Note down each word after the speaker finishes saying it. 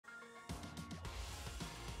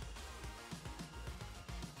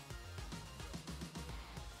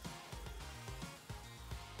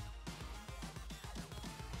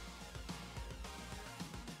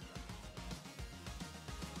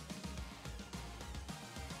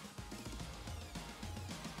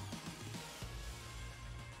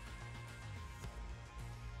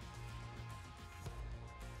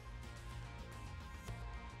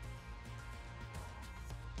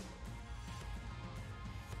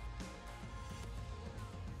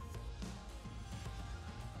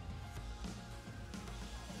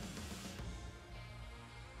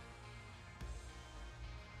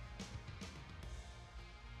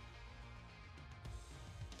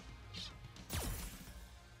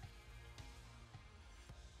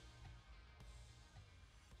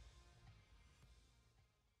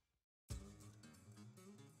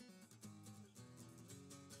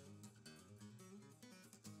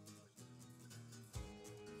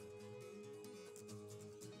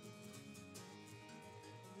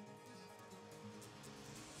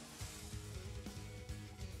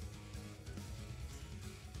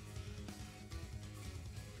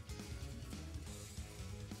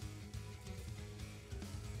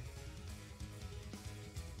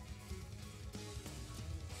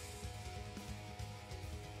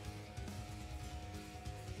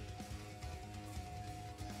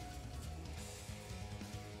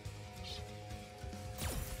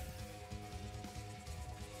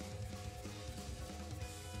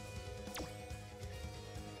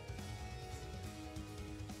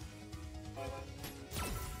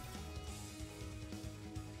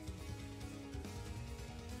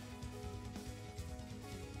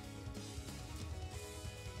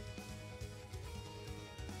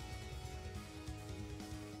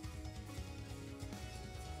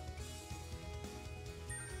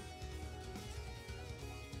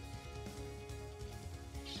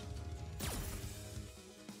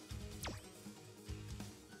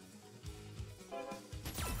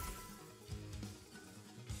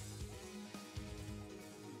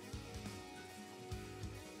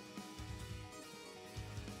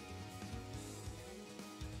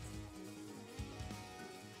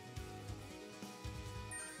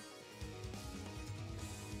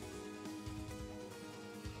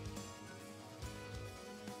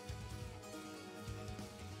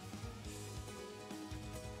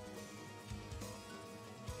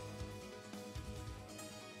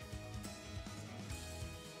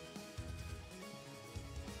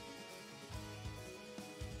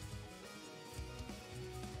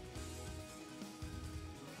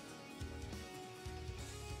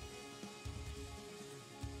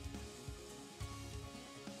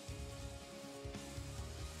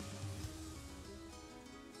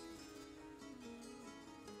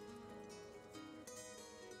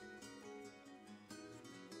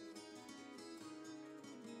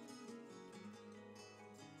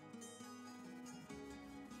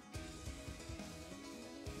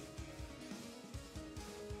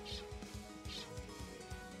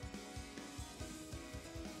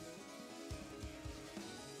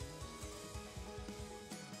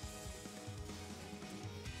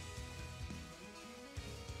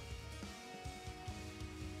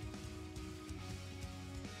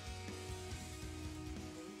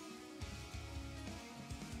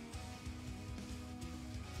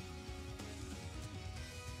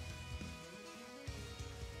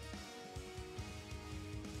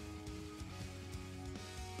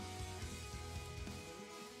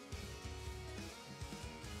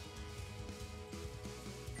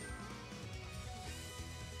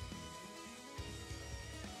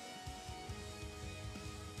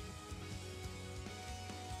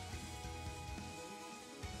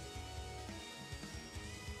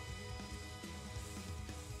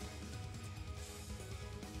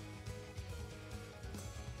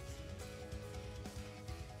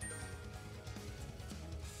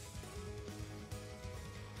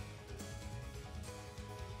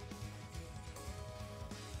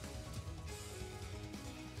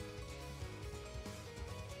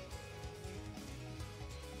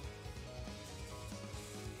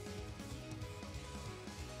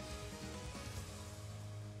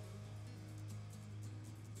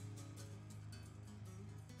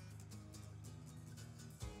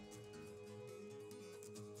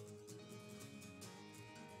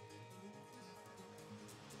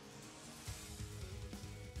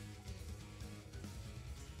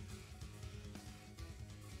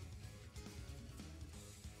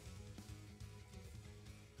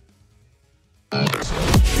Hello,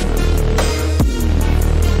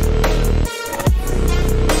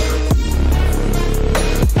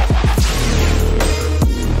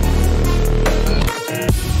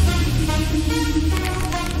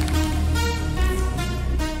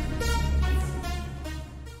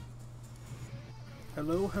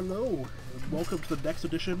 and welcome to the next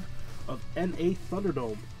edition of NA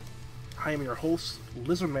Thunderdome. I am your host,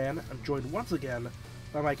 Lizardman. I'm joined once again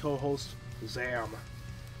by my co-host, Zam.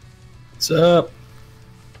 What's up?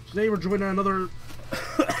 Today we're joined on another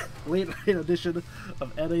late night edition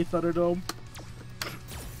of NA Thunderdome.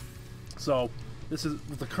 So, this is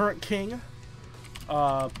the current king,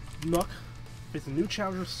 Nook, facing new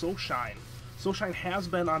challenger, Solshine. Solshine has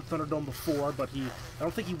been on Thunderdome before, but I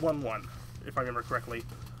don't think he won one, if I remember correctly.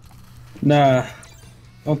 Nah, I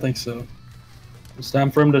don't think so. It's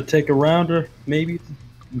time for him to take a round or maybe the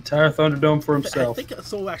entire Thunderdome for himself. I think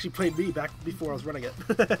Sol actually played me back before I was running it.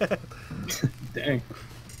 Dang.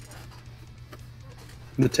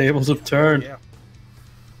 The tables have turned. Yeah.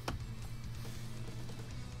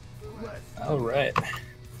 Alright.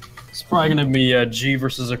 It's probably going to be G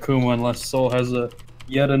versus Akuma unless Sol has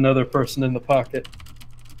yet another person in the pocket.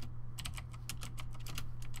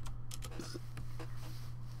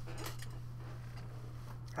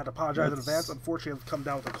 Had to apologize in advance. Unfortunately, I've come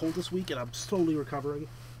down with a cold this week, and I'm slowly recovering,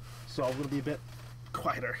 so I'm going to be a bit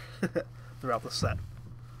quieter throughout the set.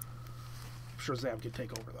 I'm sure Zam can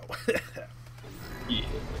take over, though. Yeah.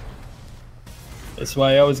 That's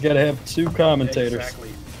why I always got to have two commentators.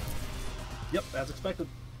 Exactly. Yep, as expected.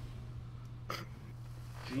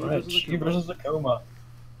 G versus Akuma.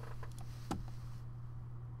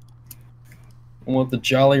 I want the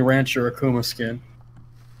Jolly Rancher Akuma skin.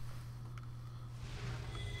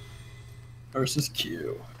 Versus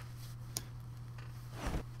Q.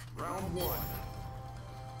 Round one.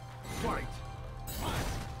 Fight.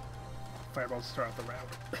 Fireballs start out the round.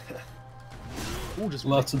 Ooh, just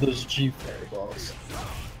lots of those G fireballs.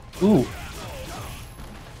 Ooh.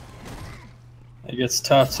 He gets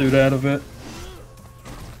tattooed out of it.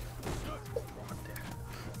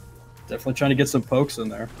 Definitely trying to get some pokes in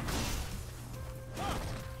there.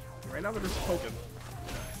 Right now they're just poking.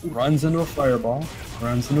 Runs into a fireball.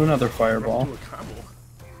 Runs into another fireball. Into a combo.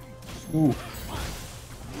 Ooh.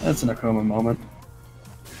 That's an Akuma moment.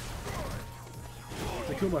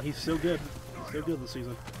 Akuma, he's so good. He's so good this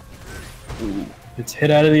season. Ooh. Gets hit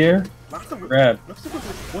out of the air. Grab.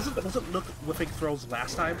 Wasn't Nook whipping throws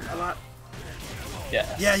last time a lot?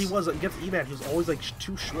 Yes. Yeah, he was. Against E-Man, he was always like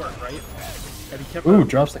too short, right? And he kept. Ooh,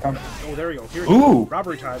 drops the combo. Oh, there we go. Here Ooh.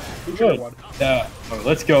 Robbery time. Good. One. Yeah. Oh,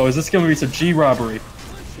 let's go. Is this going to be some G robbery?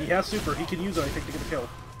 He has super. He can use it, I think, to get a kill.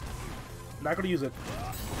 Not going to use it.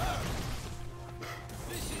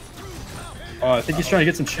 Oh, I think he's trying to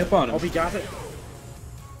get some chip on him. Oh, he got it.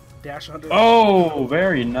 Dash under. Oh,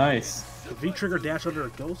 very nice. The V-trigger dash under,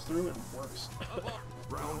 it goes through and works.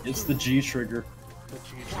 It's the G trigger. The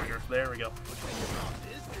G trigger. There we go.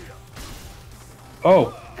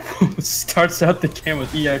 Oh. Starts out the game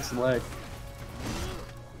with EX leg.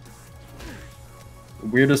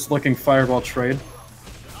 Weirdest looking fireball trade.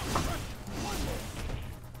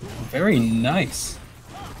 Very nice.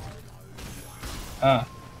 I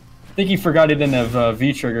think he forgot he didn't have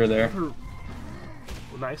V-trigger there.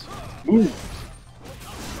 Nice. Ooh.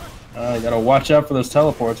 You gotta watch out for those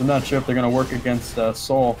teleports. I'm not sure if they're gonna work against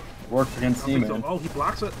Sol. Work against E-Man. Oh, he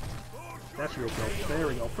blocks it. That's real kill. There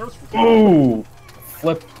we go. First. Ooh!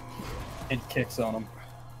 Flip. It kicks on him.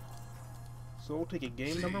 So we'll take a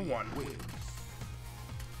game number one.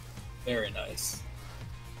 Very nice.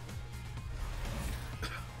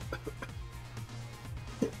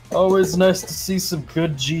 Always nice to see some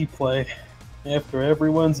good G play. After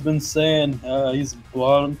everyone's been saying he's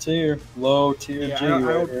bottom tier, low tier G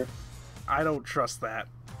right here. I don't trust that.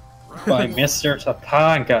 By Mr.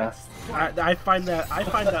 Topanga. I find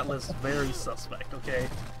that list very suspect. Okay.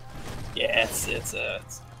 Yeah, it's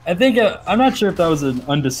I think I'm not sure if that was an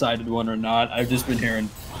undecided one or not. I've just been hearing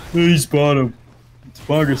he's bottom.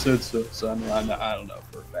 Topanga said so. So I don't know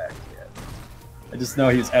for a fact yet. I just know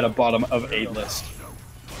he's at a bottom of a list.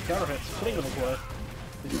 Counter hits. Putting him for it.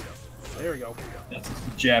 There we go. That's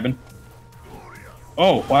jabbing.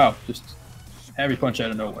 Oh wow! Just heavy punch out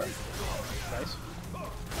of nowhere. Nice.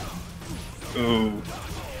 Ooh.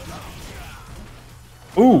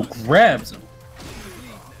 Ooh, grabs him.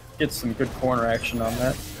 Gets some good corner action on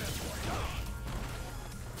that.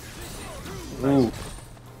 Ooh.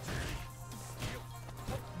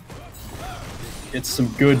 Gets some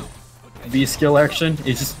good V-skill action.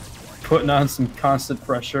 He's just putting on some constant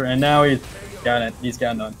pressure, and now he's got it. He's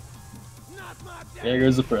got none. There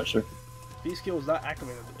goes the pressure. V-skill is not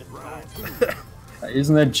activated in time.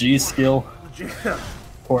 Using that G skill Yeah.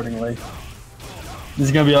 accordingly.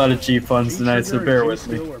 There's gonna be a lot of G puns tonight, so bear with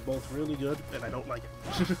me. Are both really good, and I don't like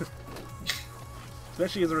it.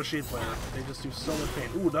 Especially as a Rashid player, they just do so much pain.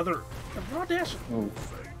 Ooh, another raw dash. Ooh.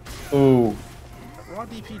 Ooh. Raw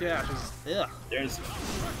DP dash is ugh. There's.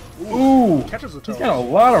 Ooh. Catches the toe. He's got a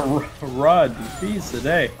lot of raw DPs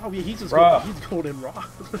today. Oh yeah, he's just raw. he's going in raw.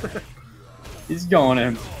 He's going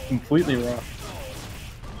in completely raw.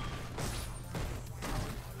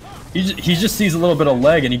 He just sees a little bit of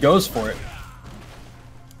leg and he goes for it.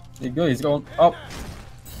 There you go. He's going up,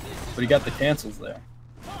 but he got the cancels there.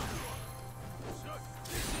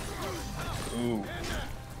 Ooh.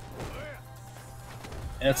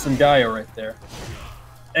 That's some Gaia right there.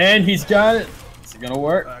 And he's got it. Is it gonna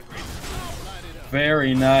work?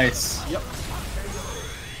 Very nice. Yep.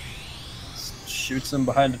 Shoots him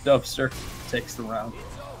behind the dumpster. Takes the round.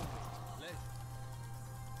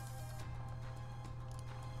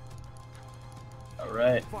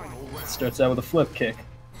 Alright. Starts out with a flip kick.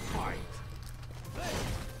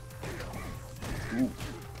 Ooh.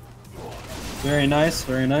 Very nice,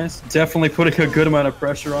 very nice. Definitely putting a good amount of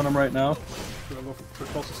pressure on him right now. Gonna go for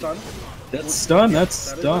close to stun. That's stun, that's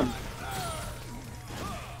stun.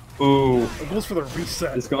 Ooh. It goes for the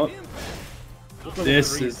reset. This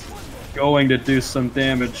is going to do some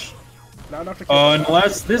damage.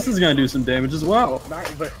 Unless this is going to do some damage as well.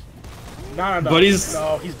 But he's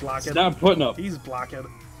blocking. He's not putting up. He's blocking.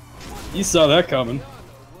 You saw that coming.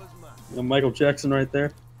 Michael Jackson right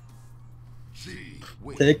there.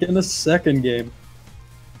 Taking the second game.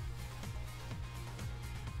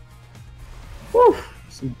 Woo!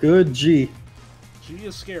 Some good G. G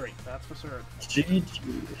is scary, that's for certain. G.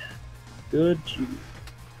 Good G.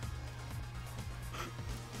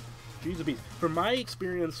 G's a beast. From my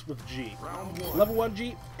experience with G, level 1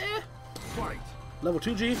 G, level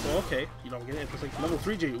 2 G, oh, okay, you don't get it. It's like level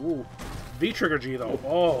 3 G, ooh. V-trigger G though,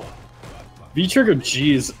 oh. V-trigger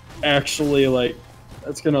G is actually like,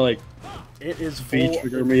 that's gonna like, it is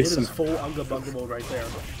V-trigger me some. It is full Unga Bunga mode right there.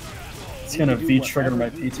 It's gonna V-trigger my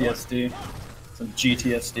PTSD. Some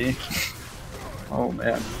GTSD. Oh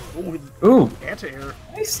man. Ooh. Anti-air.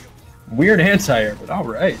 Nice. Weird anti-air, but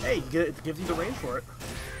alright. Hey, it gives you the range for it.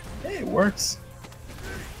 Hey, it works.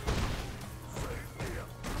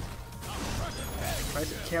 Right,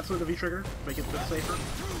 cancel the V-trigger, make it a bit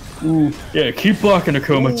safer. Ooh. Yeah, keep blocking,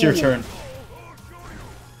 Akuma. It's your turn.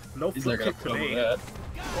 No flip kick today.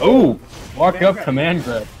 Oh! Walk up command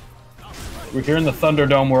grab. We're here in the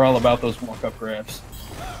Thunderdome, we're all about those walk-up grabs.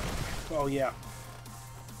 Oh yeah.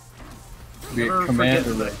 We get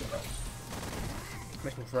commander right.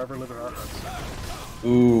 Make them forever live in our hearts.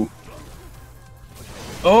 Ooh.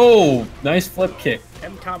 Oh! Nice flip kick.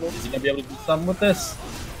 M combo. Is he gonna be able to do something with this?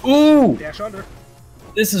 Ooh! Dash under.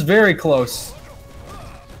 This is very close.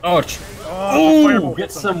 Oh! Ooh!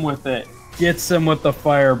 Gets him with it. Gets him with the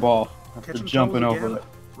fireball. After jumping over it.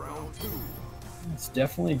 It's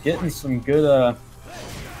definitely getting some good,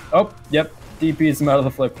 Oh, yep. DPs him out of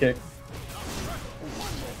the flip kick.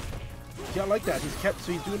 Yeah, I like that.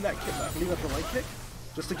 So he's doing that kick, I believe that's the right kick,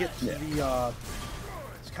 just to get the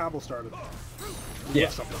his combo started. Yeah.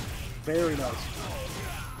 Something. Very nice.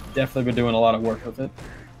 Definitely been doing a lot of work with it.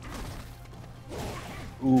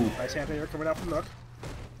 Ooh. Nice anti-air coming out from Nook.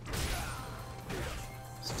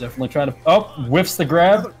 He's definitely trying to. Oh, whiffs the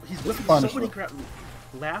grab. He's whiffing so many grabs.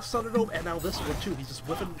 Last Thunderdome and now this one too. He's just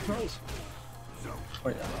whiffing throws. Oh,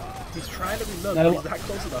 yeah. He's trying to be Nook, but he's not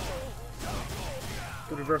close enough.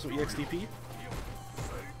 Good reversal EXDP.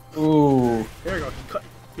 Ooh. There you go.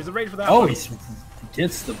 He's a range for that. Oh, he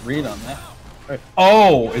gets the read on that. Right.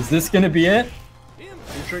 Oh, is this gonna be it?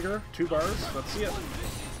 V-trigger, 2 bars. Let's see it.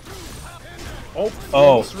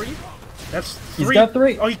 Oh, 3. That's 3. He's got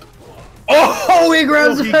 3. Oh, he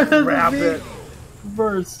grabs it. He grabbed it.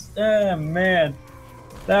 Reverse. Ah, man.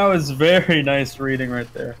 That was very nice reading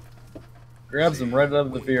right there. Grabs him right out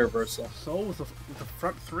of the V reversal. So with the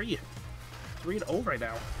front 3. 3-0 right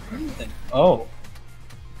now. Oh.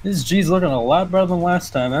 This G's looking a lot better than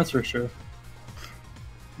last time, that's for sure.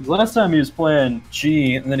 Last time he was playing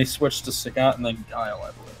G, and then he switched to Sagat and then Guile,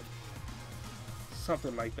 I believe.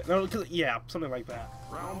 Something like that. No, yeah, something like that.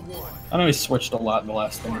 Round 1. I know he switched a lot in the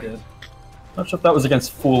last thing he did. Not sure if that was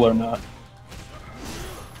against Fool or not.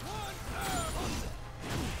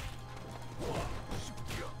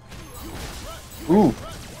 Ooh,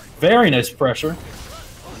 very nice pressure.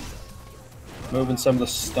 Moving some of the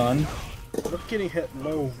stun. We're getting hit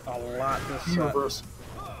low a lot this set.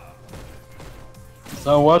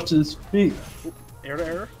 So watch his feet. Ooh, air to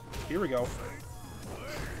air. Here we go.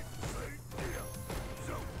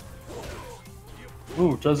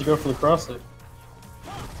 Ooh, tries to go for the cross hit.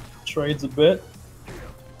 trades a bit.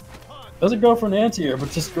 Doesn't go for an anti-air,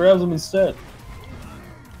 but just grabs him instead.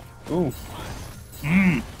 Ooh.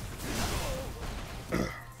 Getting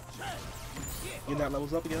that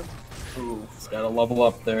levels up again. Ooh, he's got to level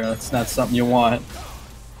up there. That's not something you want.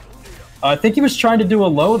 I think he was trying to do a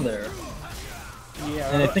low there.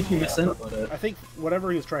 Yeah. And I think he misinput it. I think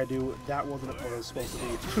whatever he was trying to do, that wasn't what it was supposed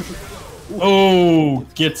to be. Oh,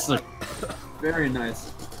 gets the... Very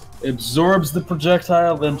nice. Absorbs the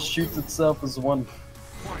projectile, then shoots itself as one.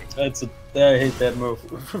 That's a... I hate that move.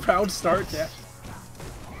 Round start, yeah.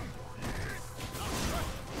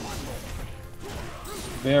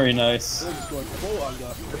 Very nice. They're just going full on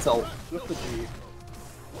the, That's a... with the G.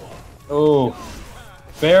 Oh.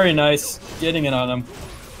 Very nice. Getting it on him.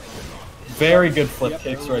 Very good flip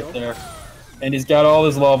kicks right there. And he's got all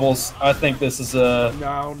his levels. I think this is a...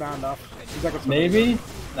 No, not enough. Maybe?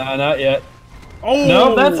 Nah, not yet. Oh!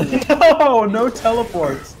 No, that's... No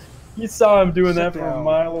teleports. You saw him doing that from a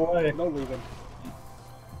mile away. No leaving.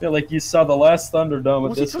 Yeah, like you saw the last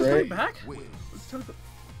Thunderdome at this rate. Back?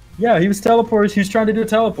 Yeah, he was teleport. He was trying to do a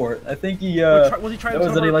teleport. I think he... was he trying to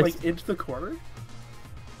teleport like into the corner?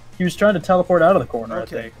 He was trying to teleport out of the corner,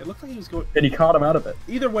 Okay, I think. it looked like he was going... And he caught him out of it.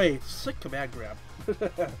 Either way, sick command grab.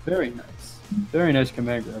 Very nice. Very nice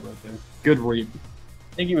command grab right there. Good read.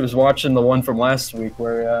 I think he was watching the one from last week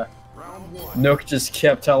where Nook just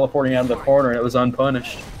kept teleporting out of the corner and it was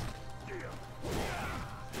unpunished.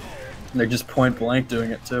 And they're just point blank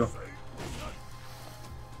doing it too.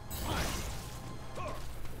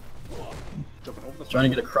 Trying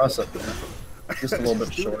to get a cross up there. Just a little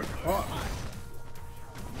bit short.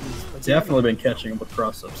 Definitely been catching him with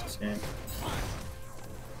cross ups this game.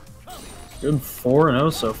 Good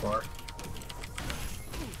 4-0 so far.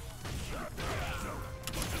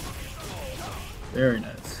 Very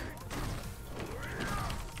nice.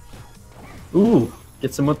 Ooh,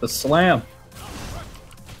 gets him with the slam.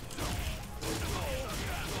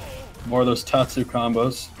 More of those Tatsu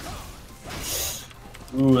combos.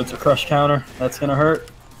 Ooh, it's a crush counter. That's gonna hurt.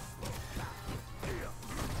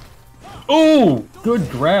 Ooh, good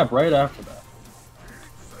grab right after that.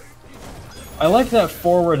 I like that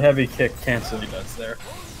forward heavy kick cancel he does there.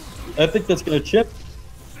 I think that's gonna chip.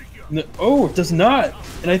 Oh, it does not.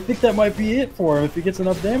 And I think that might be it for him if he gets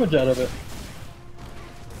enough damage out of it.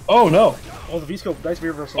 Oh no. Oh, the V-scope, nice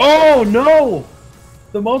reversal. Oh no!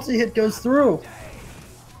 The multi-hit goes through.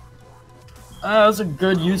 That was a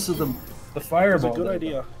good use of the fireball. That's a good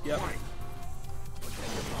idea. Yep.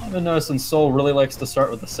 I've been noticing Sol really likes to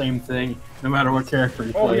start with the same thing, no matter what character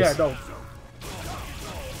he plays. Oh yeah, no.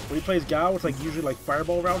 When he plays Gao, it's like usually like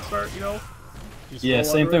fireball round start, you know? Yeah,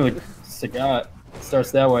 same thing with Sagat.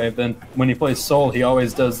 Starts that way. Then when he plays Sol, he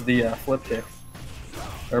always does the flip kick.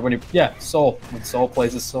 Or when he Sol. When Sol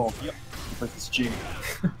plays his Sol. Yep. He plays his G.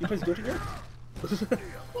 He plays Guilty Gear?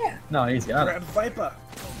 Yeah. No, he's got it. Viper.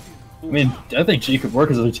 I mean, I think G could work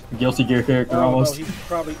as a Guilty Gear character almost.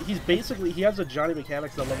 No, he's basically, he has the Johnny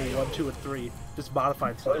mechanics at level 1, 2, and 3, just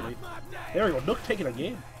modified slightly. There we go, Nook taking a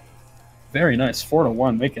game. Very nice,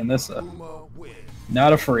 4-1, making this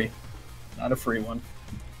not a free one.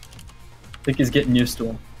 I think he's getting used to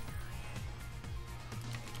him.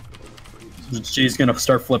 G's gonna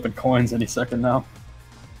start flipping coins any second now.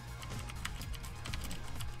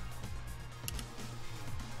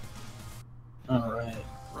 All right.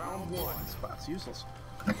 Round 1. Spot's useless.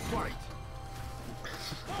 Fight.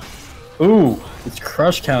 Ooh, it's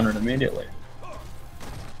crush countered immediately.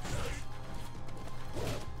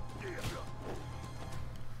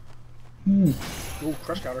 Ooh,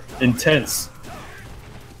 crush counter. Intense.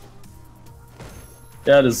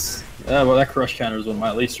 That is, well, that crush counter is one of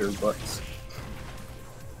my least favorite buttons.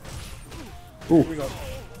 Ooh, Here we go.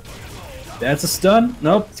 that's a stun.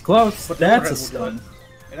 Nope, it's close. But That's a overhead will do stun.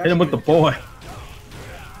 it. Hit him with the boy.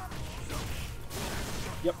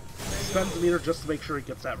 Yep. Spends the meter just to make sure he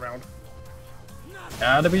gets that round.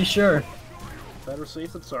 Gotta be sure. Better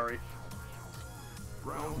safe than sorry.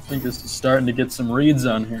 I think this is starting to get some reads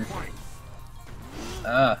on here.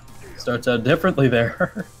 Ah, starts out differently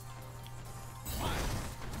there.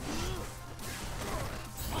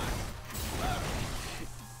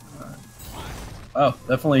 Oh,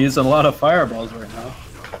 definitely using a lot of fireballs right now.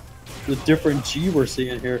 The different G we're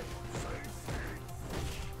seeing here.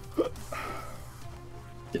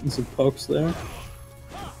 Getting some pokes there.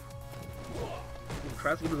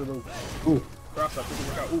 Tries to give it a little Ooh. cross up. Doesn't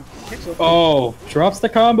work out. Ooh, kicks up. Oh, drops the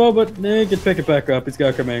combo, but he can pick it back up. He's got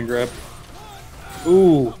a command grab.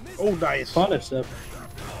 Ooh, Oh, nice. punish that.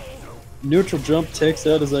 Neutral jump takes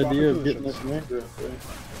out his idea of getting that command grab. Right?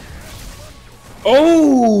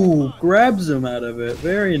 Oh! Grabs him out of it.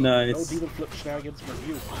 Very No nice. demon flip shenanigans for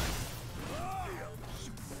you.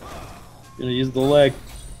 Gonna use the leg.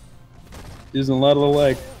 Using a lot of the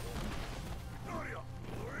leg.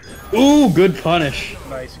 Ooh, good punish.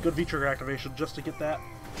 Nice. Good V-trigger activation just to get that.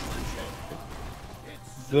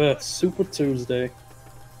 The Super Tuesday.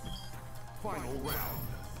 Final round.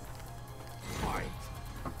 Fight.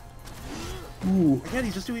 Ooh. Again,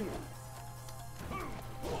 he's just doing...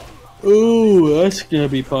 Ooh, that's gonna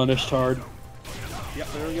be punished hard. Yep,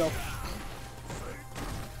 there we go.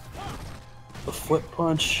 The flip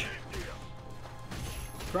punch.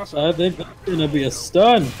 Cross I up. think that's gonna be a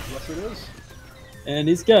stun. Yes, it is. And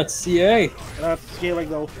he's got CA. And that's scaling,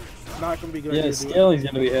 though. Not going to be good. Yeah, scaling's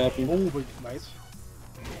gonna be happy. Oh, but nice.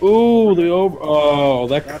 Ooh, the over. Oh,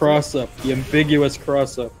 that That's cross up. The ambiguous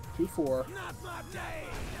cross up. 2-4.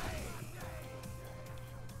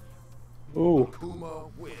 Ooh, Puma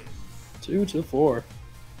wins. 2-4.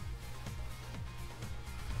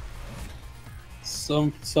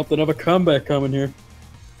 Something of a comeback coming here.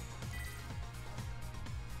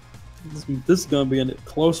 This is gonna be a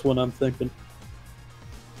close one, I'm thinking.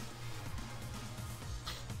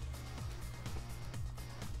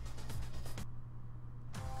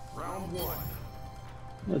 Round 1.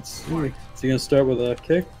 Let's see. Is he gonna start with a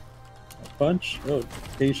kick? A punch? Oh,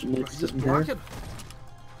 patiently He's just sitting here. blocking.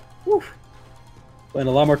 Woo. Playing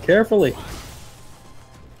a lot more carefully.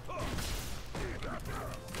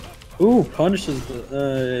 Ooh, punishes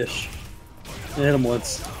the. Ish. Hit him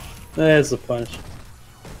once. That's a punish.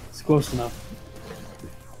 It's close enough.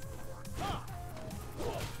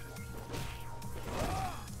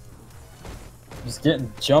 Just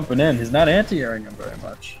jumping in. He's not anti-airing him very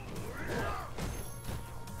much.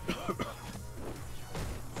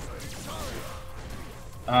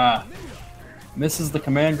 Ah. Misses the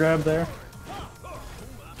command grab there.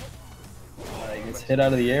 He gets hit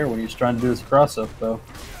out of the air when he's trying to do his cross-up, though.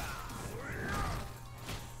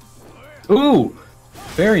 Ooh!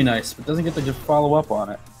 Very nice, but doesn't get to just follow up on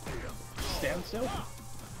it. Stand still.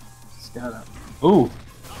 Just gotta... Ooh!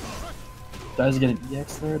 Does get an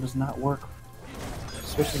EX there, does not work.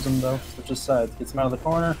 Switches him though, switches sides, gets him out of the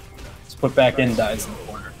corner. Just put back in, dies in the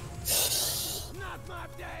corner.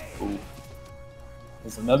 Ooh.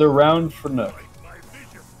 There's another round for Nook.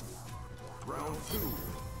 Round 2.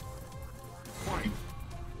 Fight.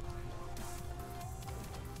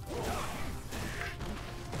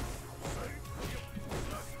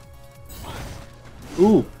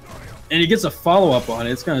 Ooh! And he gets a follow-up on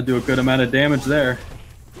it. It's gonna do a good amount of damage there.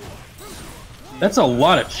 That's a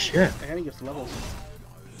lot of chip. And he gets levels.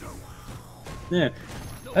 Yeah.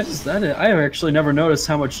 I have actually never noticed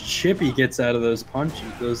how much chip he gets out of those punches,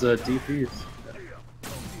 those DPs.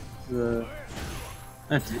 Not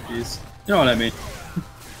DPs. You know what I mean.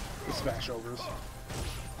 The smash overs.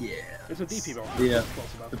 Yeah. It's a DP bonus. Yeah.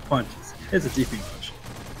 Close enough. The punches. It's a DP punch.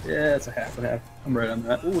 Yeah, it's a half and half. I'm right on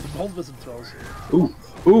that. Ooh, the Bulbasaur throws. Ooh.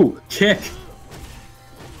 Ooh. Kick.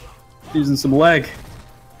 Using some leg.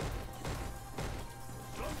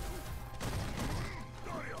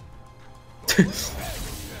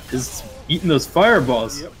 Just eating those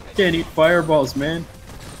fireballs. Yep. Can't eat fireballs, man.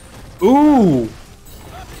 Ooh.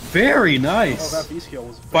 Very Oh, nice. that beast kill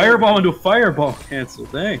was Fireball into a fireball cancel.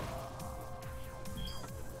 Dang.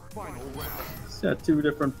 Final round. He's got 2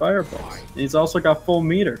 different fireballs. And he's also got full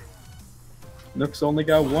meter. Nook's only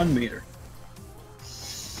got 1 meter.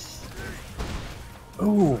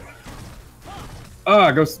 Ooh.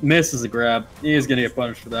 Ah, misses a grab. He is gonna get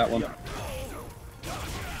punished for that one. Yep.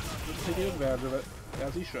 Just taking advantage of it,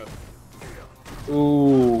 as he should.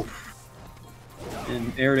 Ooh.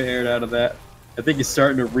 And air to air out of that. I think he's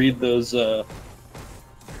starting to read those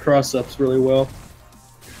cross-ups really well.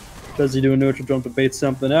 Does he do a neutral jump to bait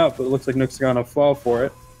something out, but it looks like Nook's gonna fall for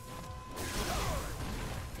it.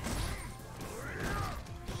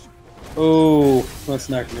 Oh, that's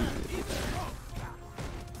not gonna be there.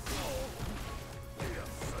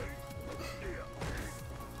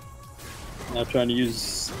 Now trying to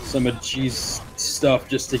use some of G's stuff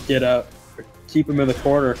just to get out, keep him in the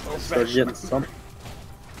corner, start getting something.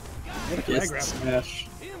 Gets the smash.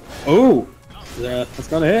 Oh, yeah, that's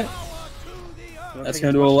gonna hit. That's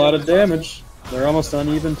gonna do a lot of damage. They're almost on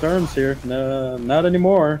even terms here. No, not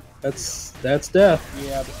anymore. That's death.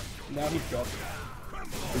 Yeah, but now he's done.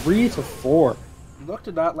 3-4. Nook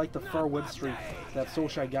did not like the far win streak that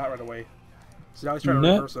Solshine got right away. So now he's trying to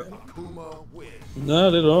No. reverse it. Puma wins.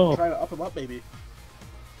 Not at all. Trying to up him up, maybe.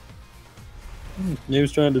 He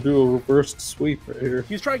was trying to do a reversed sweep right here.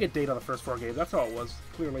 He was trying to get data on the first 4 games. That's all it was,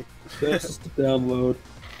 clearly. That's just a download.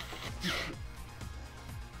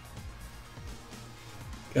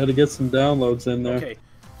 Gotta get some downloads in there. Okay,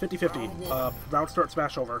 50-50. Round start,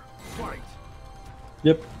 smash over. Fight.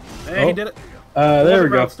 Yep. Hey, he did it. There we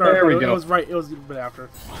go. Round start, There we It go. was right. It was a bit after.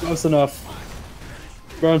 Close enough.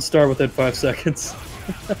 Round start within 5 seconds.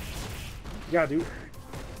 Yeah, dude.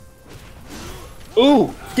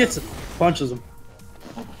 Ooh! Gets him. Punches him.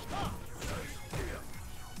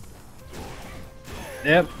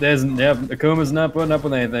 Yep, Akuma's not putting up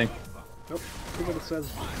with anything. Nope. Someone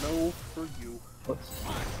says no for you.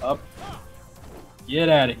 Up. Get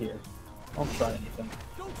out of here. Don't try anything.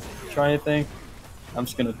 Try anything? I'm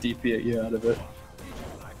just gonna DP at you out of it.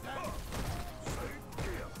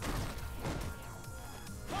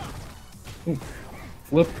 Ooh.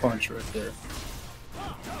 Flip punch right there.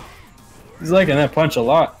 He's liking that punch a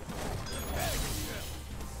lot.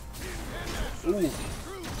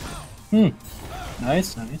 Ooh.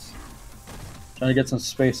 Nice, nice. Trying to get some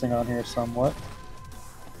spacing on here somewhat.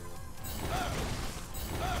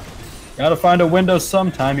 Gotta find a window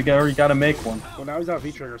sometime. You already gotta make one. Well, now he's on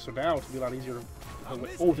V trigger, so now it's gonna be a lot easier to.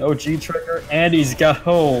 Oh, No G trigger, and he's got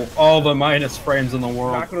all the minus frames in the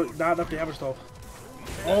world. not enough damage though.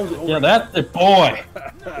 Oh, Yeah, boy,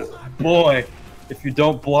 boy. If you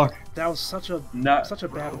don't block, that was such a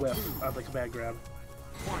bad whiff on the command grab.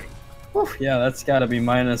 whew, yeah, that's got to be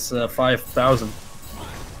minus 5,000.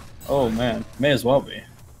 Oh man, may as well be.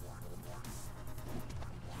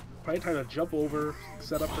 Probably trying to jump over,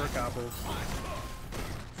 set up for a combo.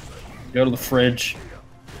 Go to the fridge.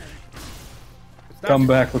 Come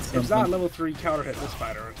back with It's not something. level 3 counter hit this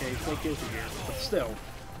fighter, okay? It's like guilty here, but still,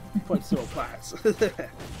 point still applies.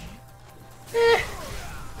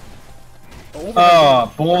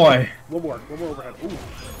 Oh boy. One more overhead.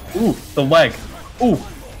 Ooh. Ooh, the leg. Ooh.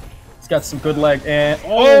 It's got some good leg and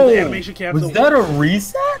Oh, the animation capsule. Was that a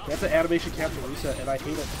reset? That's an animation capsule reset, and I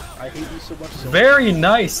hate it. I hate you so much. Very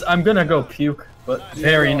nice. I'm gonna go puke, but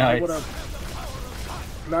very no, nice.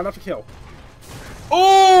 Not enough to kill.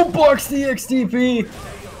 Oh, blocks the XTP.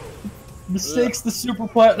 Mistakes the super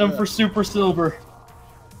platinum for super silver.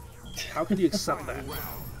 How could you accept that?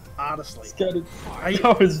 Honestly. That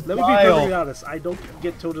Let was me be vile. perfectly honest. I don't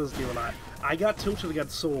get tilted this game a lot. I got tilted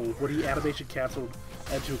against Soul when he animation capsuled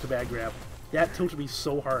into a command grab. That tilted me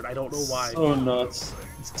so hard. I don't know why. So nuts.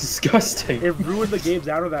 It's disgusting. It ruined the games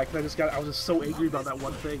out of that because I was just so angry about that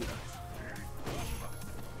one thing.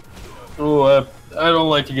 Oh, I don't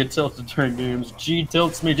like to get tilted during games. G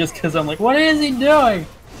tilts me just because I'm like, what is he doing?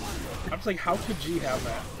 I'm just like, how could G have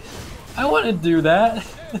that? I want to do that.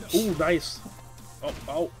 Ooh, nice.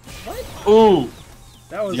 Oh, what? Ooh.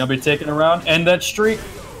 That was. He's gonna be taking around. End that streak.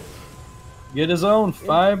 Get his own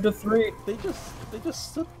 5-3. They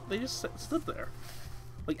just stood there.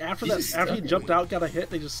 Like after He that, just after he stuck jumped out, got a hit,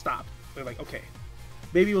 they just stopped. They're like, okay,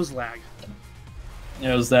 maybe it was lag.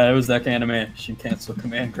 Yeah, it was that animation cancel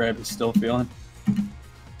command grab he's still feeling.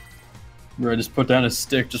 Where I just put down his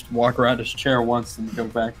stick, just walk around his chair once and go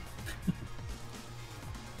back.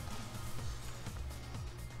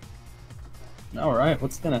 Alright,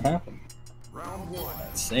 what's gonna happen? Round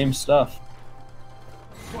 1. Same stuff.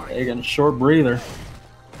 Taking a short breather.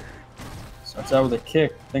 Starts out with a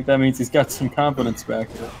kick. I think that means he's got some confidence back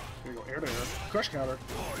here. Here you go, air to air, crush counter.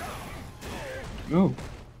 Ooh.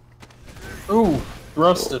 Ooh,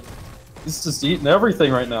 thrusted. He's just eating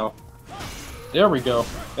everything right now. There we go.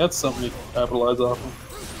 That's something you can capitalize off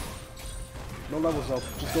of. No levels though,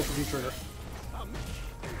 just go for V trigger.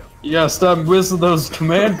 You gotta stop missing those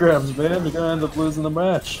command grabs, man. You're gonna end up losing the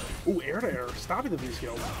match. Ooh, air to air, stopping the V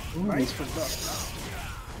skill. Nice for Nook.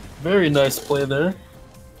 Very nice play there.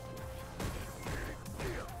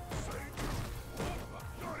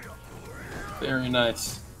 Very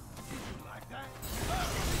nice.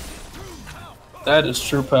 That is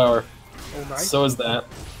true power. Oh, nice. So is that.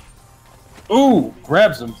 Ooh,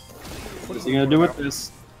 grabs him. What is he gonna do with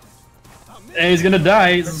this? And he's gonna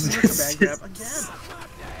die. Command grab again.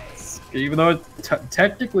 Even though it's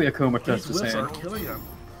technically a Akuma These touched his whips are hand. killing him.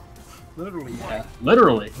 Literally. Yeah,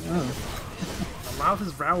 literally. A lot of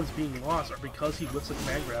his rounds being lost are because he whips a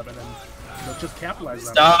command grab and then just capitalizes on it.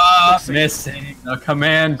 Stop missing a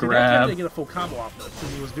command See, that grab. didn't get a full combo off of it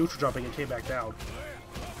because he was neutral jumping and came back down.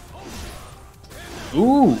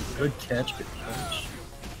 Ooh, good catch, good catch.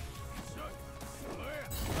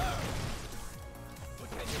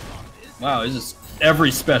 Wow, this is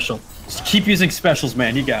every special. Just keep using specials,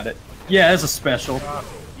 man. You got it. Yeah, that's a special.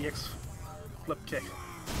 EX flip kick.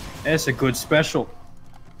 That's a good special.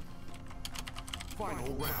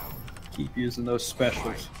 Final round. Keep using those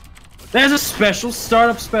specials. There's a special.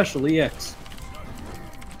 Startup special, EX.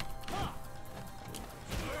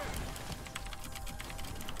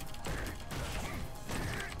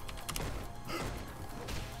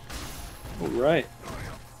 All right.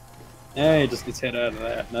 Hey, he just gets hit out of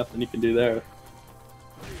that. Nothing you can do there.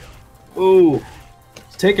 Ooh.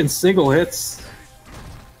 He's taking single hits.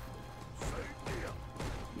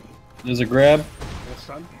 There's a grab. Yes,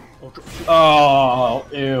 son. Oh,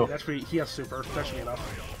 ew. That's pretty, he has super. That should be enough.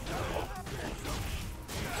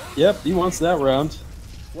 Yep, he wants that round.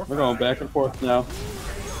 4-5. We're going back and forth now.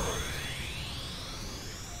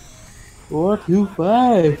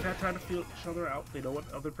 4-5. They've had time to feel each other out. They know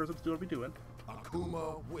what other person's going to be doing.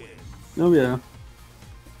 Akuma wins. Oh yeah.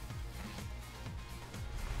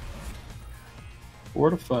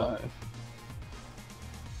 4-5.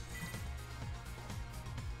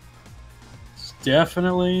 It's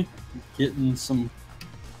definitely getting some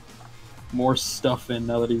more stuff in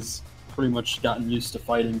now that he's pretty much gotten used to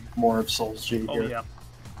fighting more of Solshine Oh here. yeah.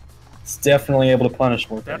 It's definitely able to punish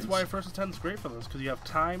more That's things. why First 10 is great for this, because you have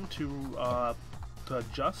time to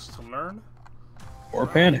adjust, to learn. Or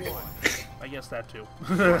panic. I guess that too.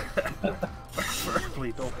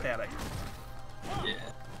 Preferably, don't panic. Yeah.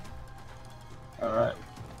 Alright.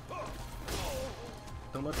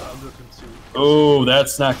 Don't let the under consume. Oh,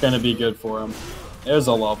 that's not going to be good for him. There's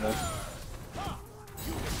a level.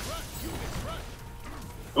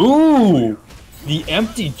 Ooh! The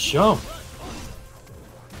empty jump.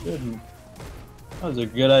 Good. That was a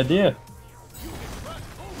good idea.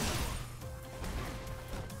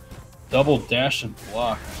 Double dash and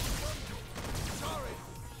block.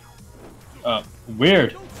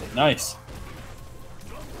 Weird. Nice.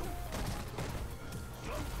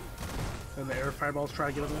 And the air fireballs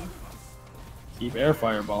try to get him in. Keep air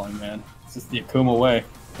fireballing, man. This is the Akuma way.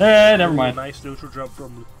 Hey, never mind. Nice neutral jump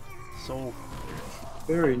from Soul.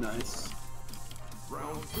 Very nice.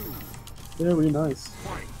 Round 2. Very nice.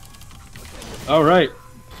 Alright.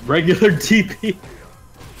 Regular TP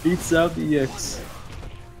beats out the EX.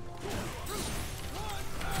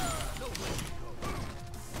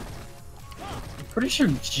 I'm pretty sure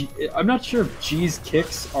I'm not sure if G's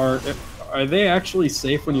kicks are they actually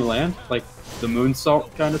safe when you land? Like the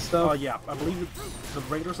moonsault kind of stuff? Yeah, I believe the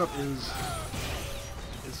regular stuff is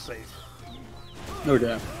safe. No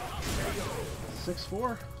doubt.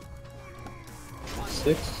 6-4.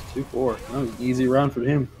 6-2-4. That was an easy round for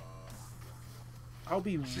him. I'll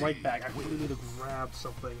be right back. I really need to grab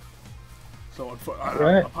something. So,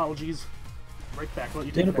 Right. apologies. Right back. I'll let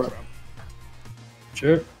you take the next round.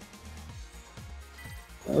 Sure.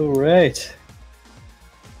 Alright.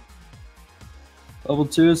 Level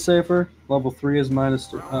 2 is safer. Level 3 is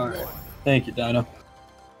 -3. Alright. Thank you, Dino.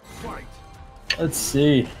 Fight. Let's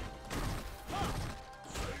see.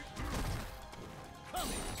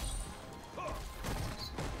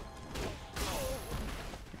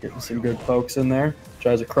 Getting some good pokes in there.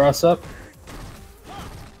 Tries a cross up.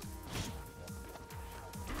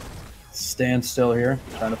 Stand still here.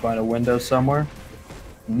 Trying to find a window somewhere.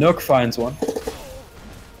 Nook finds one.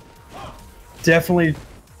 Definitely.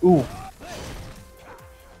 Ooh.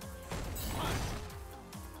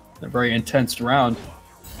 A very intense round.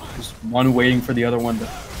 Just one waiting for the other one to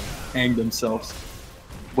hang themselves.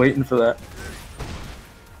 Waiting for that.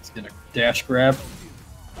 He's gonna dash grab.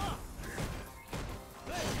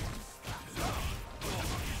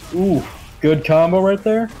 Ooh, good combo right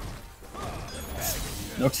there.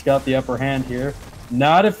 Nook's got the upper hand here.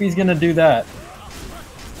 Not if he's gonna do that.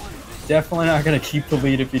 Definitely not gonna keep the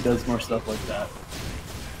lead if he does more stuff like that.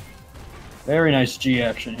 Very nice G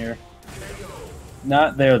action here.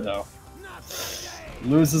 Not there though.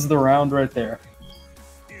 Loses the round right there.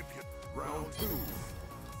 Round 2.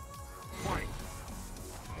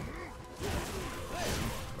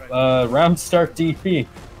 Fight. Round start DP.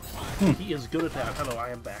 He is good at that. Hello, I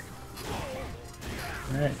am back.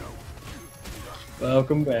 Alright.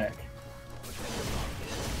 Welcome back.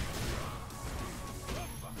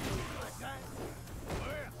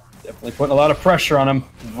 Definitely putting a lot of pressure on him.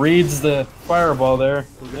 Reads the fireball there.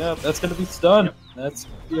 Yeah, that's gonna be stun. Yep. That's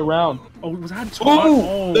gonna be a round. Oh, was that taunt?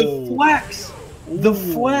 Oh, the flex! The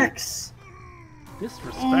Ooh. flex!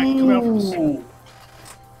 Disrespect coming out from Ooh. Soul.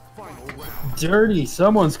 Final round. Dirty.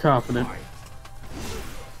 Someone's confident.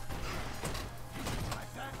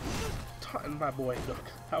 Taunting my boy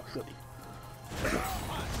Nook. How could he?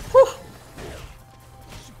 Whew.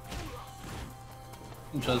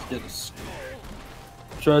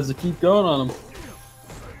 Tries to keep going on him.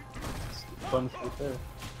 Fun right there.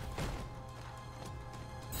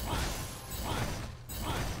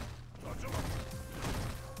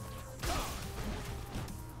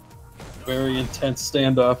 Very intense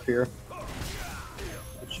standoff here. Not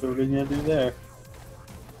sure what he's gonna do there.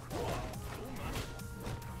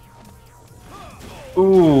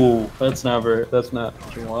 Ooh, that's not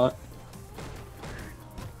what you want.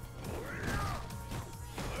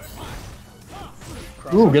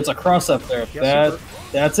 Ooh, gets a cross up there. Yes,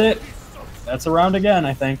 That's it. That's a round again,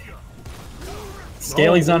 I think.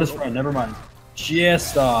 Scaly's on his front. Never mind.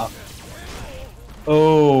 Just off.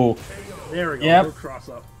 Oh. There we go. Yep. No cross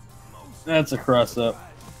up. That's a cross up.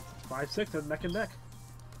 5-6 and neck and neck.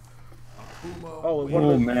 Akuma Oh, and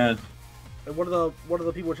Oh man. one of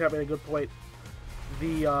the people in chat made a good point.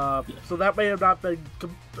 So that may have not been.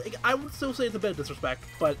 I would still say it's a bit of disrespect,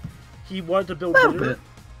 but he wanted to build A meter bit.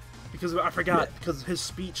 because I forgot because his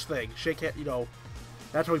speech thing, shake hand,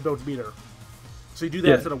 that's how he builds meter. So you do that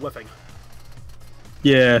Yeah. instead of whiffing.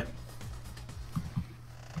 Yeah.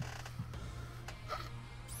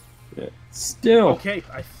 Yeah. Still. Okay,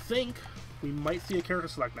 I think we might see a character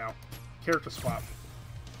select now. Character swap.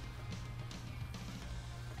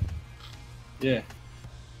 Yeah.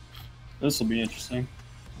 This will be interesting.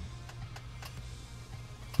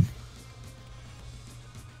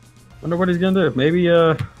 Wonder what he's gonna do. Maybe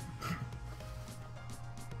who's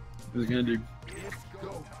gonna do?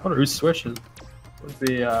 I wonder who's switching. Would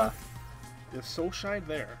be Is Solshine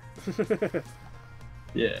there?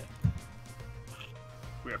 yeah.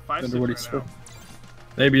 We have 5 Wonder what right he's now.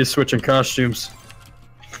 Maybe he's switching costumes.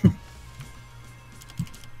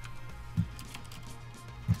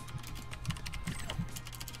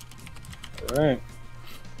 All right.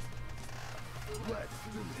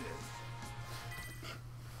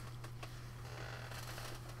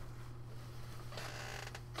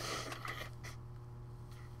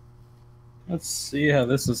 Let's see how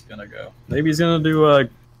this is gonna go. Maybe he's gonna do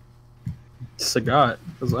Sagat,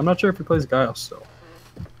 because I'm not sure if he plays Guile still.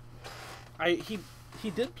 He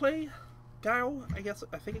did play Guile, I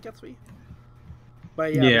think against me.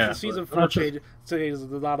 But Yeah, yeah, the season but 4 not change, so there's a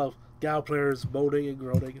lot of Guile players moaning and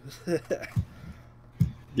groaning.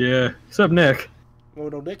 Yeah, except Nick. Oh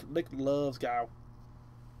no, Nick loves Guile.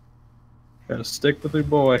 Gotta stick with your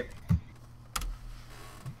boy.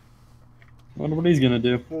 Wonder what he's gonna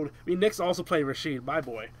do. Well, I mean, Nick's also playing Rashid, my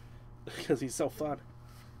boy, because he's so fun.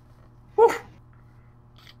 Woo.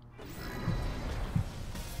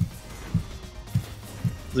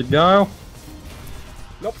 Is it Guile?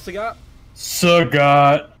 Nope, Sagat.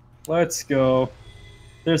 Sagat. Let's go.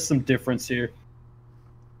 There's some difference here.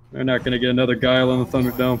 They're not gonna get another Guile in the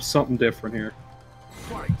Thunderdome. Something different here.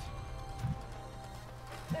 Fight.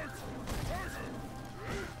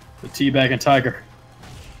 The teabag and Tiger.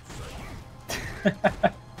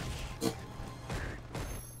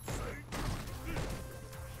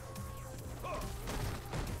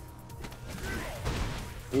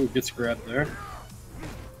 Ooh, gets grabbed there.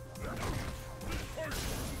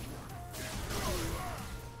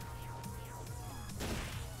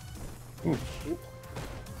 Ooh.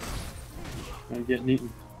 I'm getting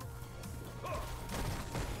eaten.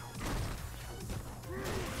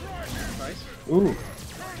 Nice. Ooh.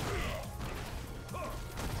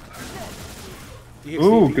 You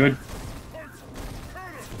Ooh, see- good.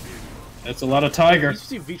 That's a lot of Tiger. You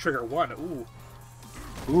see V trigger 1. Ooh.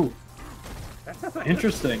 Ooh, That's not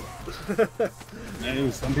interesting.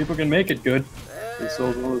 Man, some people can make it good. They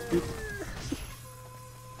sold all those people.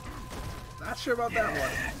 Not sure about that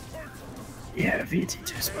one. Yeah,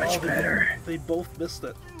 VT2's Oh, they both missed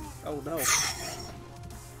it. Oh no.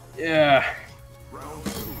 Yeah.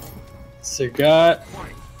 Sagat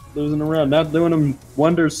losing around, not doing him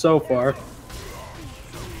wonders so far.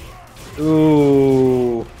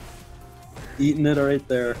 Ooh, eating it right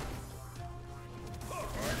there.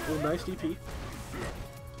 Oh, nice DP.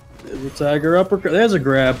 There's a Tiger uppercut. There's a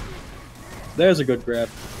grab. There's a good grab.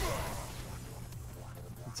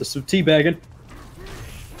 It's just some teabagging.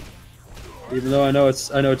 Even though I know it's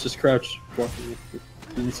just crouch walking.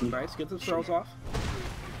 Nice, get the throws off.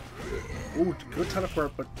 Ooh, good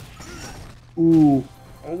teleport, but Ooh.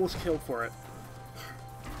 almost killed for it.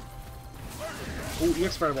 Ooh,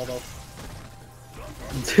 EX Fireball though.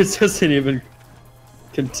 This doesn't even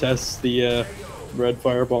contest the red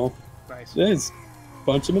fireball. Nice. Just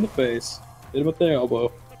punch him in the face. Hit him with the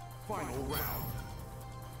elbow. Final round.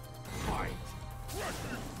 Fight.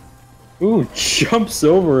 Ooh, jumps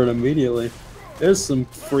over it immediately. There's some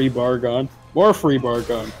free bar gone. More free bar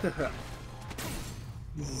gone.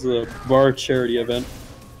 This is a bar charity event.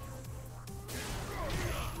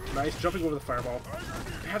 Nice, jumping over the Fireball.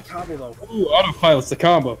 Bad combo though. Ooh, autopilot's the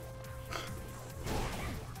combo.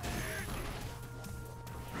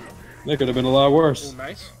 That could have been a lot worse. Oh,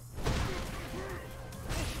 nice.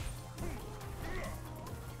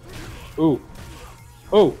 Ooh.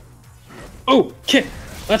 Oh. Oh, kick.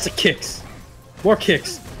 Lots of kicks. More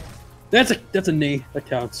kicks. That's a knee. That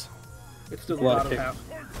counts. It's still A a lot lot of of kick. half.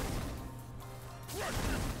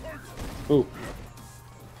 Ooh.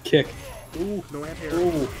 Kick. Ooh, no anti-air.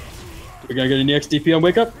 Ooh. We gotta get an EXDP on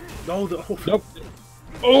wake up. No, the Nope.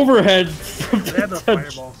 Overhead. and the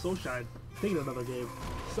fireball. Solshine taking another game.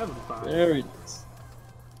 7-5. Very nice.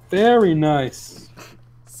 Very nice.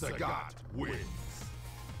 Sagat wins.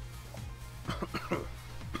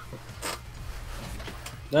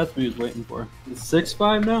 That's what he was waiting for. It's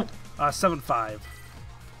 6-5 now? 7-5.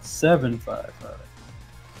 7-5. All right.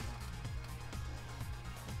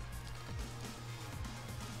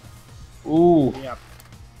 Ooh. Yeah.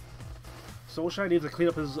 Solshine needs to clean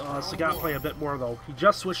up his Sagat play a bit more, though. He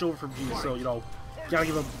just switched over from G, so, you know, gotta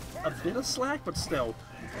give him a bit of slack, but still.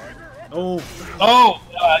 Oh. Oh,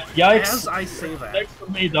 yikes. As I say that. Thanks for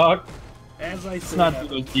me, dog. As I say It's not that.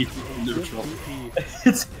 do those DP in neutral. DP.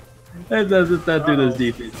 It's that doesn't not do those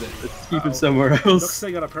DP things. Let's keep it somewhere Nook's else.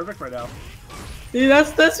 thing got a perfect right now. See,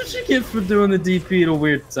 that's what you get for doing the DP at a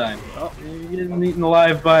weird time. Oh. You're getting eaten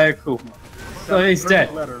alive by a Kuma. So he's Perfect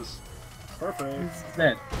dead. Letters. Perfect. He's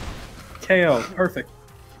dead. KO. Perfect.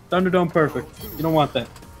 Thunderdome perfect. You don't want that.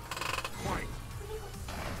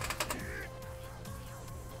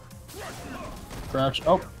 Crouch.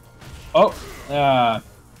 Oh. Oh.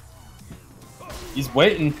 He's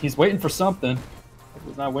waiting. He's waiting for something.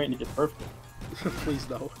 He's not waiting to get perfect. Please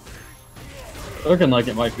no. Looking like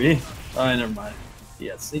it might be. Oh, never mind.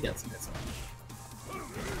 Yes, he got some hits on.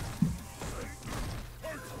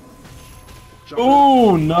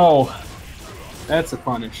 Oh no. That's a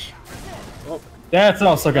punish. Oh, That's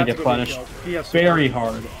also gonna that's get gonna be punished. a kill. Very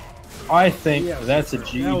hard. I think Yes. that's a That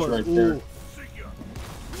G was- right ooh. there.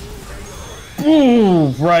 Ooh,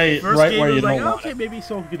 right, First right game where was you like, don't want okay, maybe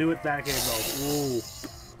so could do it that game though. it.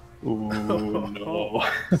 Ooh, no.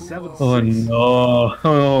 7-6. Oh no.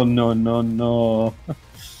 Oh no, no, no.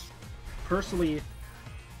 Personally,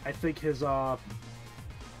 I think his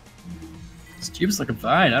This G was looking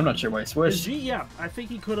fine. I'm not sure why he his switched. G, yeah, I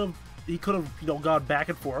think he could have you know gone back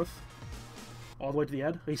and forth all the way to the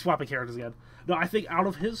end. He's swapping characters again. No, I think out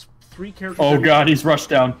of his 3 characters. Oh god, he's rushed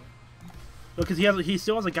down. Because he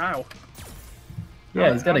still has a guile.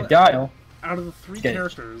 Yeah, he's got a guile. Out of the 3 Okay.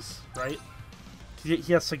 characters, right? He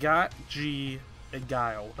has Sagat, G, and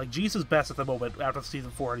Guile. Like G's his best at the moment after season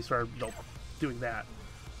 4, and he started, you know, doing that.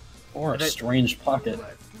 Or a And it- strange pocket.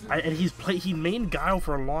 And he mained Guile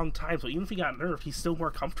for a long time, so even if he got nerfed, he's still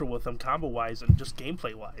more comfortable with him combo-wise and just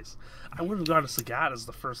gameplay-wise. I would have gone to Sagat as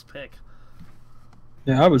the first pick.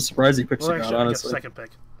 Yeah, I was surprised he picked Or Sagat, actually, I guess honestly. second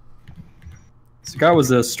pick. Sagat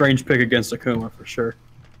was a strange pick against Akuma, for sure.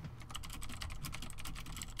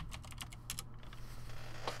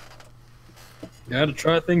 You gotta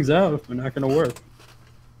try things out if they're not gonna work.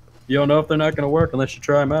 You don't know if they're not gonna work unless you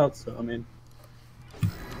try them out, so I mean.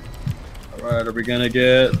 Alright, are we gonna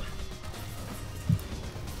get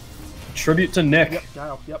tribute to Nick? Yep,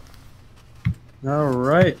 Guile, yep.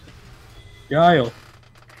 Alright. Guile.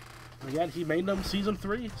 Again, he made them season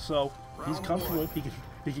 3, so he's comfortable.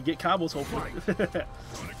 He can get combos, hopefully.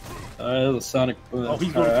 The Sonic. Oh,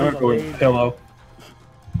 he's going I'm for gonna the go with lane. pillow.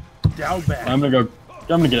 Down back. I'm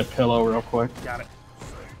gonna get a pillow real quick. Got it.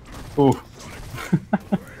 Ooh.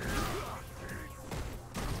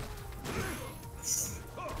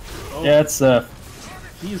 Oh, Yeah, it's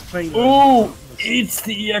he is playing. Ooh! It's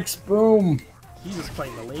the EX boom! He's just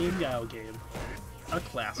playing the lame Guile game. A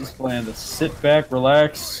classic. Just playing to sit back,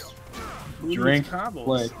 relax, Move drink, his combos,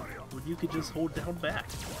 play. when you could just hold down back.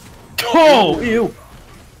 Oh! Ew!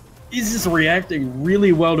 He's just reacting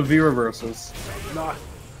really well to V reversals. Nah,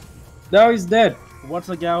 Now he's dead. once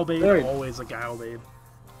a Guile bait, Right. always a Guile bait.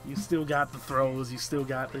 You still got the throws, you still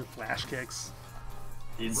got the flash kicks.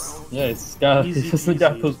 He's Easy just got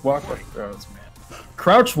peasy. those walk-up throws, man.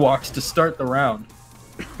 Crouch walks to start the round.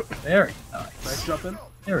 Very Nice nice. jump in.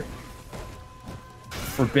 Very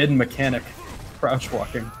forbidden mechanic. Crouch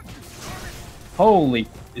walking. Holy,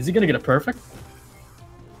 is he gonna get a perfect?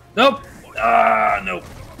 Nope. Ah, nope.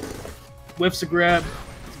 Whiffs a grab.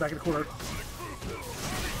 It's back in the corner.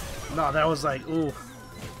 No, that was like, ooh.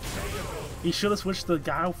 He should have switched the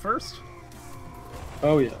Guile first.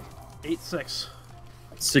 Oh yeah. 8-6.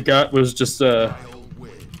 Sagat was just a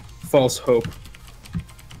false hope.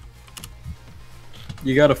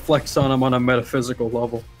 You gotta flex on him on a metaphysical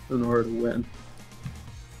level in order to win.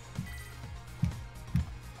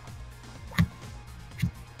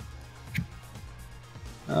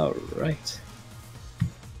 Alright.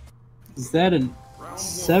 Is that a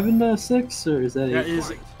 7-6 or is that 8? That is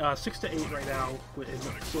 6-8 right now in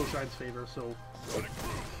Solshine's favor, so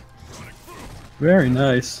Very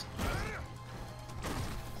nice.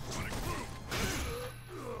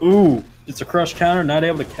 Ooh, it's a crush counter, not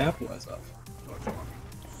able to capitalize off.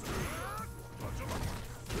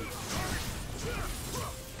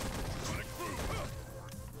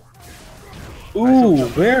 Ooh,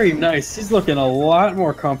 very nice. He's looking a lot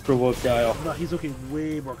more comfortable with Guile. No, he's looking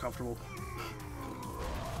way more comfortable.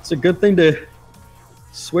 It's a good thing to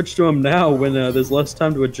switch to him now when there's less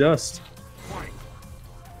time to adjust.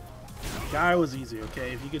 Guy was easy,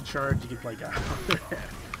 okay? If you can charge, you can play Guy.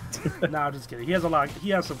 No, I'm just kidding. He has some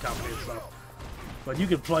complicated stuff. But you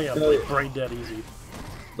can play him like brain dead easy.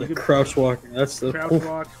 Like crouch walking. That's the crouch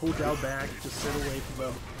walk, hold down back, just sit away from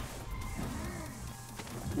them.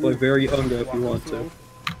 Play very under if you want to.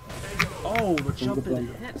 Oh, the jumping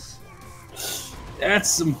hits. That's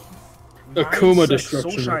some Akuma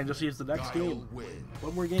destruction. Solshine just needs the next game.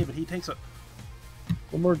 One more game and he takes it.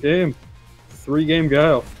 One more game. 3-game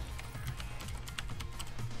Guile.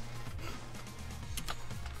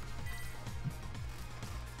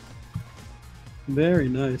 Very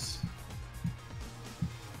nice.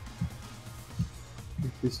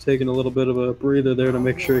 He's taking a little bit of a breather there to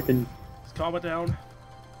make sure he can. Let's calm it down.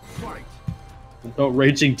 Don't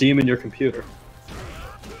raging demon your computer.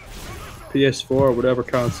 PS4 or whatever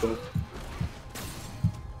console.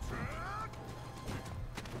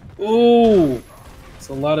 Ooh! It's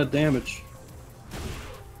a lot of damage.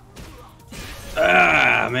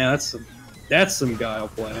 Ah, man, that's some Guile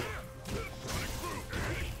play.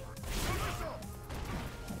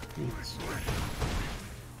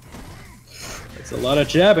 It's a lot of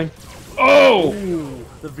jabbing. Oh! Ooh,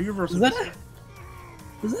 the V reversal.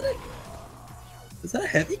 Is that a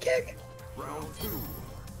heavy kick?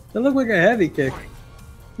 That looked like a heavy kick.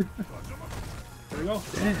 There we go.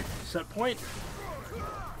 Damn. Set point.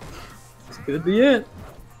 This could be it.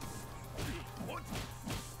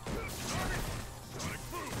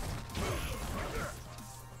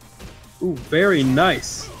 Ooh, very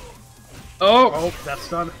nice. Oh! Oh, that's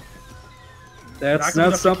done. That's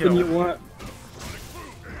not something you want.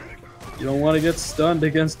 You don't want to get stunned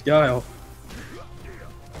against Guile.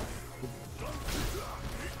 Can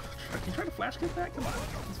you try to flash kick that? Come on.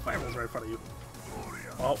 These fireballs right in front of you.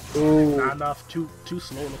 Oh, ooh. Not enough. Too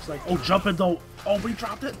slow, it looks like. Oh, jumping though. Oh, we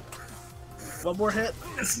dropped it. One more hit.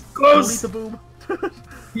 It's close. The boom.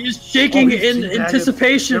 He's shaking in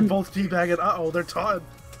anticipation. They're both teabagging. Uh-oh, they're taunting.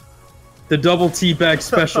 The double teabag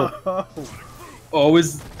special.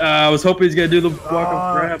 I was hoping he's gonna do the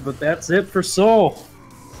walk-up grab, but that's it for Soul.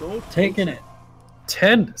 Soul taking it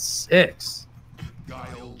 10-6.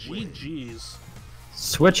 GG's.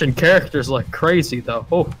 Switching characters like crazy though.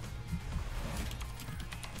 Oh.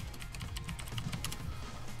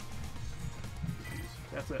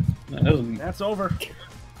 That's it. That's over.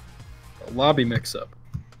 A lobby mix-up.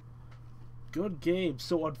 Good game.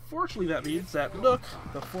 So unfortunately that means that Nook,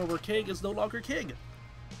 the former king, is no longer king.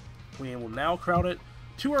 We will now crown it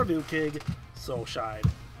to our new king, Solshine,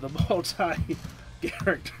 the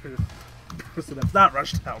multi-character person that's not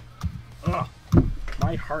rushed out. Ugh,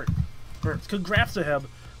 my heart hurts. Congrats to him.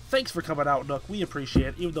 Thanks for coming out, Nook. We appreciate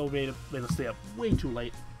it, even though we made us stay up way too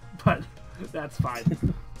late. But that's fine.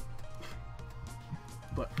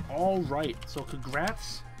 But alright, so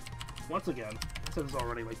congrats once again. I said this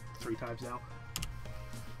already like 3 times now.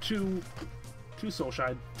 To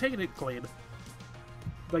Solshine, taking it clean.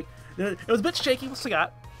 Like, it was a bit shaky with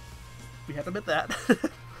Sagat. We have to admit that.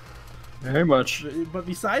 Very much. But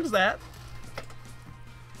besides that,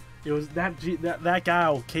 it was that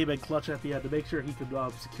guy came in clutch at the end to make sure he could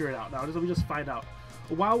secure it out. Now, let me just find out.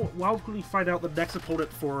 While we find out the next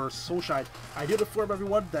opponent for Solshine, I did inform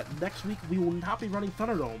everyone that next week we will not be running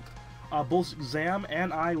Thunderdome. Both Zam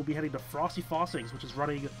and I will be heading to Frosty Fossings, which is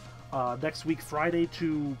running next week, Friday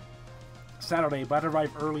to Saturday, but I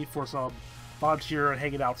arrive early for some volunteer and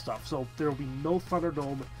hanging out stuff. So there will be no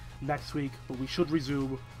Thunderdome next week, but we should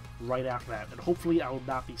resume right after that. And hopefully I will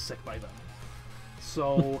not be sick by then.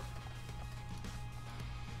 So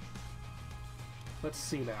let's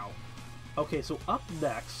see now. Okay, so up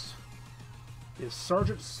next is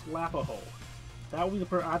Sergeant Slapaho. That will be the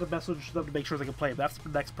person I had to message them to make sure they can play. That's the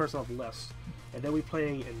next person on the list. And then we're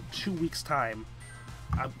playing in 2 weeks' time.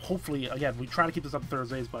 Hopefully, again, we try to keep this up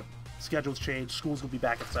Thursdays, but schedules change. School's going to be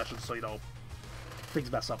back in session, so, you know,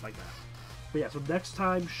 things mess up like that. But yeah, so next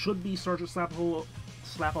time should be Sergeant Slapaho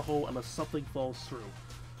unless something falls through.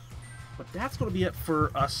 But that's going to be it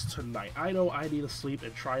for us tonight. I know I need to sleep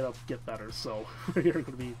and try to get better, so we are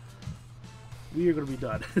going to be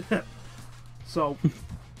done. So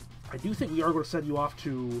I do think we are going to send you off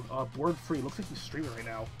to Born Free. Looks like he's streaming right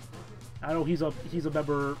now. I know he's a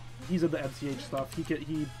member. He's in the NCH stuff.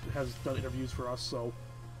 He has done interviews for us, so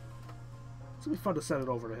it's gonna be fun to send it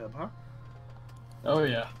over to him, huh? Oh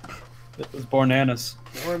yeah, it was Born Nanas.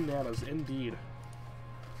 Born Nanas, indeed.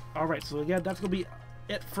 All right, so again, that's gonna be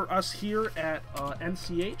it for us here at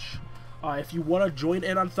NCH. If you want to join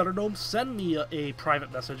in on Thunderdome, send me a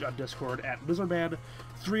private message on Discord at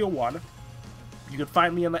Lizardman301. You can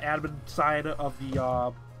find me on the admin side of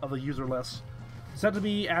the user list. Send to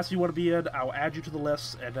me, ask if you want to be in, I'll add you to the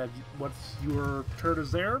list, and then once your turn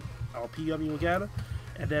is there, I'll PM you again,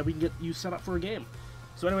 and then we can get you set up for a game.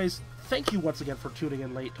 So anyways, thank you once again for tuning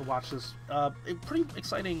in late to watch this pretty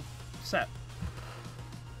exciting set.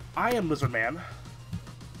 I am Lizardman.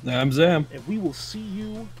 I'm Zam. And we will see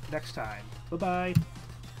you next time. Bye-bye.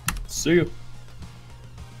 See you.